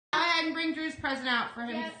bring Drew's present out for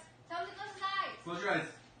him. Yes. Tell him to close his eyes. Close your eyes.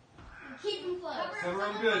 Keep him closed. Cover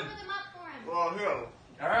him good. Cover them up for him. Oh, here.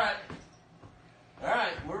 All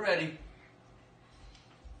right, we're ready.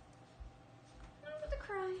 Don't have to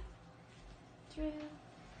cry. Drew.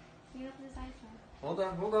 You open his eyes now. Hold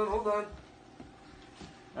on.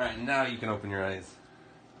 All right, now you can open your eyes.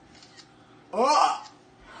 Oh!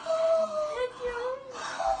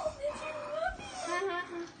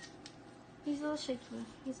 He's a little shaky.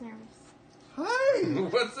 He's nervous. Hi!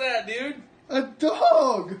 What's that, dude? A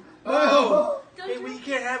dog! Oh! Hey, well, you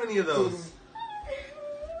can't have any of those.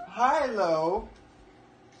 Hello.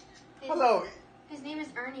 Hello. His name is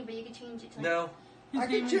Ernie, but you can change it to No, I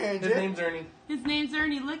can change his it. name's Ernie. His name's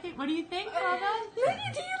Ernie. Look at, what do you think, Baba? Do you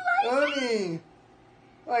like Ernie.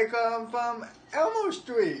 Like, from Elmo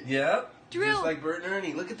Street. Yep. Drew. Just like Bert and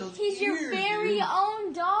Ernie. Look at those He's ears, your very dude.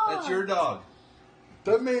 own dog. That's your dog.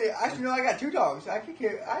 That mean, actually, no, I got 2 dogs. I can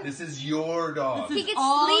carry. This is your dog. This He is can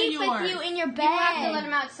all sleep yours. with you in your bed. You have to let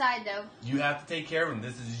him outside, though. You have to take care of him.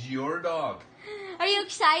 This is your dog. Are you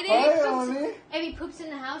excited? Hi, Ernie. If he poops in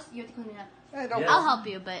the house, you have to clean it up. Hey, don't Yes. I'll help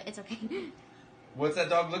you, but it's okay. What's that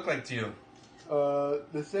dog look like to you?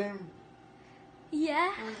 the same.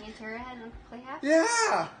 Yeah. And you turn her head and play half.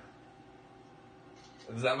 Yeah.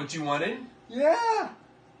 Is that what you wanted? Yeah.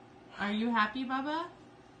 Are you happy, Baba?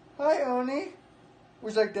 Hi, Ernie.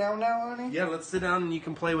 Was like down now, Ernie? Yeah, let's sit down and you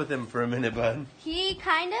can play with him for a minute, bud. He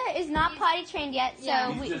kinda is not potty trained yet, so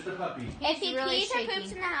Yeah. He's just a puppy. if he He's really pees or shaky.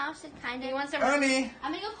 poops in the house, it kinda. He wants to. Ernie.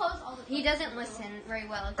 I'm gonna go close all the. He doesn't listen very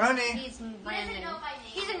well. Ernie. He's brand new. know my name.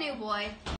 He's a new boy.